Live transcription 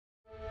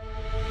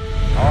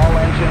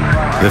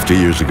50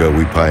 years ago,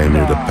 we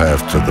pioneered a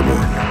path to the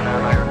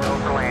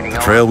moon. The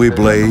trail we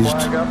blazed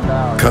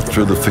cut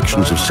through the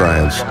fictions of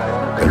science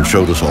and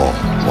showed us all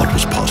what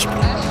was possible.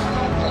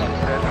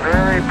 It's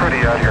very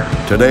pretty out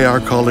here. Today,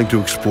 our calling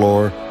to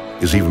explore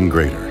is even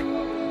greater.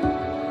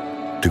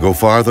 To go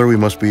farther, we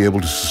must be able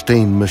to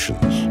sustain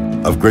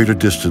missions of greater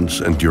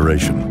distance and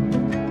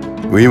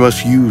duration. We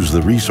must use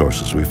the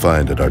resources we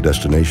find at our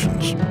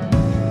destinations.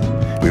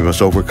 We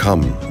must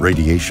overcome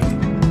radiation,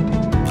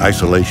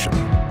 isolation,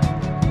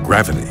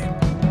 gravity,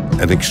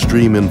 and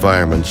extreme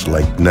environments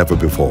like never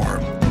before.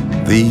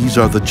 These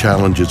are the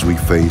challenges we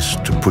face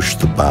to push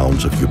the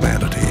bounds of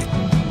humanity.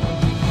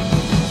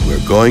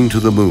 We're going to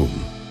the moon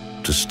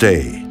to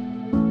stay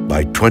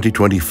by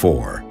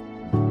 2024,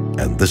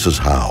 and this is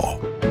how.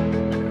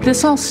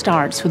 This all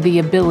starts with the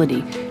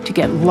ability to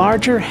get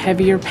larger,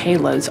 heavier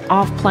payloads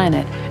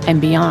off-planet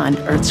and beyond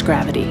Earth's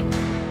gravity.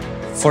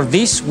 For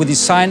this, we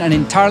designed an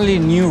entirely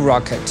new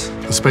rocket.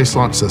 The Space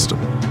Launch System.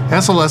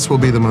 SLS will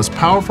be the most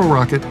powerful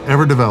rocket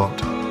ever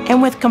developed.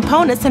 And with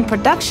components in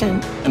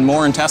production and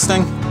more in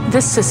testing,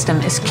 this system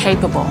is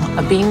capable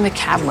of being the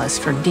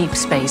catalyst for deep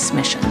space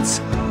missions.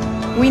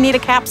 We need a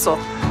capsule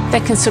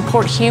that can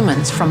support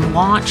humans from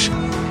launch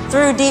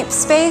through deep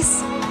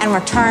space and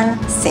return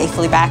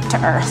safely back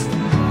to Earth.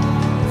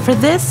 For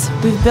this,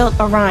 we've built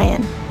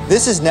Orion.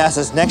 This is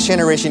NASA's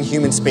next-generation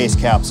human space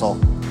capsule.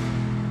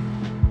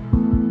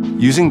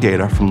 Using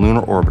data from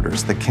lunar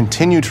orbiters that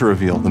continue to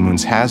reveal the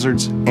moon's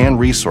hazards and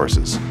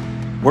resources.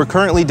 We're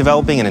currently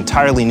developing an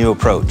entirely new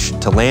approach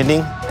to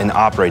landing and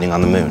operating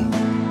on the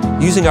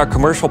moon. Using our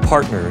commercial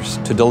partners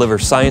to deliver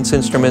science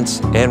instruments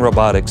and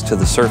robotics to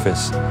the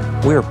surface,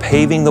 we are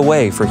paving the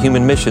way for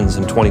human missions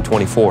in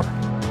 2024.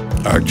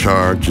 Our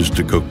charge is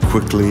to go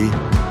quickly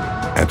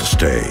and to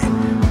stay,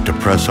 to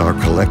press our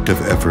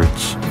collective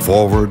efforts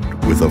forward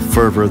with a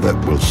fervor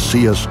that will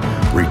see us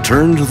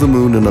return to the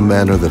moon in a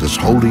manner that is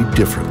wholly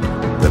different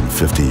than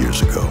 50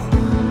 years ago.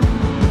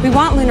 We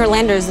want lunar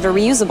landers that are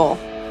reusable,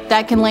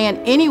 that can land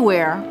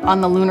anywhere on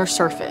the lunar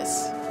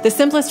surface. The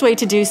simplest way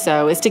to do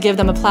so is to give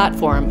them a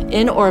platform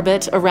in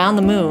orbit around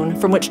the moon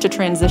from which to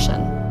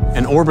transition.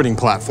 An orbiting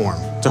platform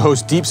to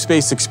host deep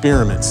space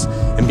experiments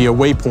and be a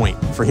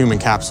waypoint for human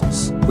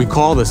capsules. We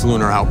call this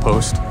lunar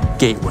outpost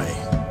Gateway.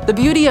 The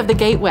beauty of the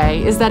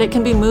Gateway is that it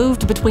can be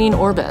moved between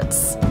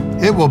orbits.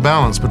 It will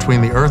balance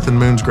between the Earth and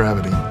Moon's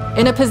gravity,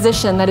 in a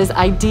position that is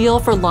ideal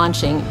for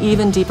launching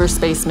even deeper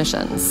space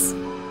missions.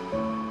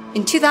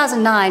 In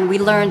 2009, we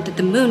learned that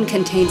the moon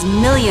contains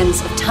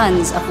millions of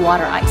tons of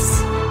water ice.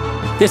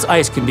 This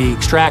ice can be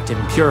extracted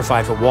and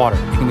purified for water.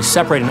 It can be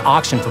separated in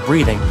oxygen for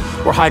breathing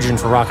or hydrogen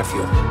for rocket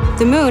fuel.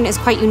 The moon is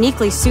quite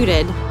uniquely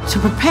suited to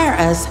prepare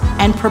us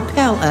and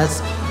propel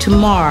us to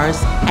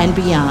Mars and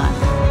beyond.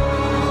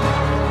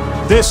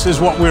 This is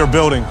what we are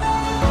building.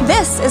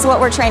 This is what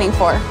we're training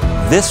for.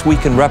 This we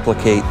can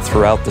replicate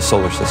throughout the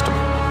solar system.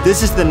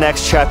 This is the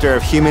next chapter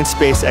of human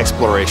space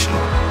exploration.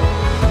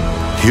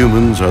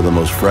 Humans are the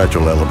most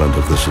fragile element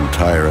of this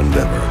entire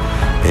endeavor,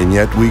 and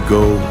yet we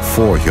go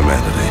for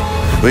humanity.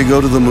 We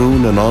go to the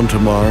moon and on to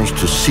Mars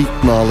to seek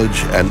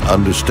knowledge and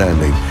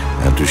understanding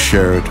and to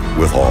share it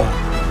with all.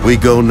 We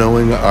go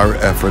knowing our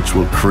efforts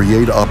will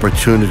create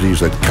opportunities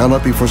that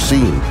cannot be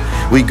foreseen.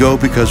 We go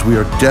because we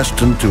are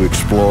destined to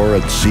explore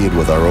and see it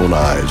with our own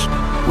eyes.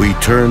 We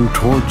turn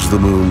towards the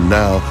moon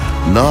now,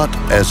 not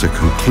as a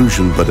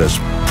conclusion, but as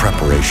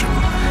preparation,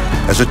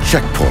 as a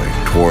checkpoint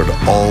toward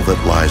all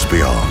that lies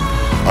beyond.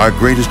 Our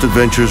greatest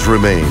adventures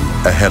remain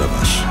ahead of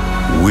us.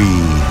 We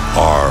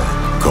are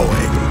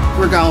going.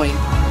 We're going.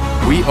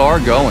 We are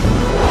going.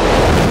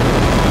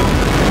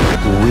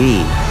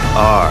 We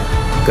are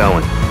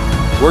going.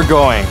 We're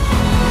going.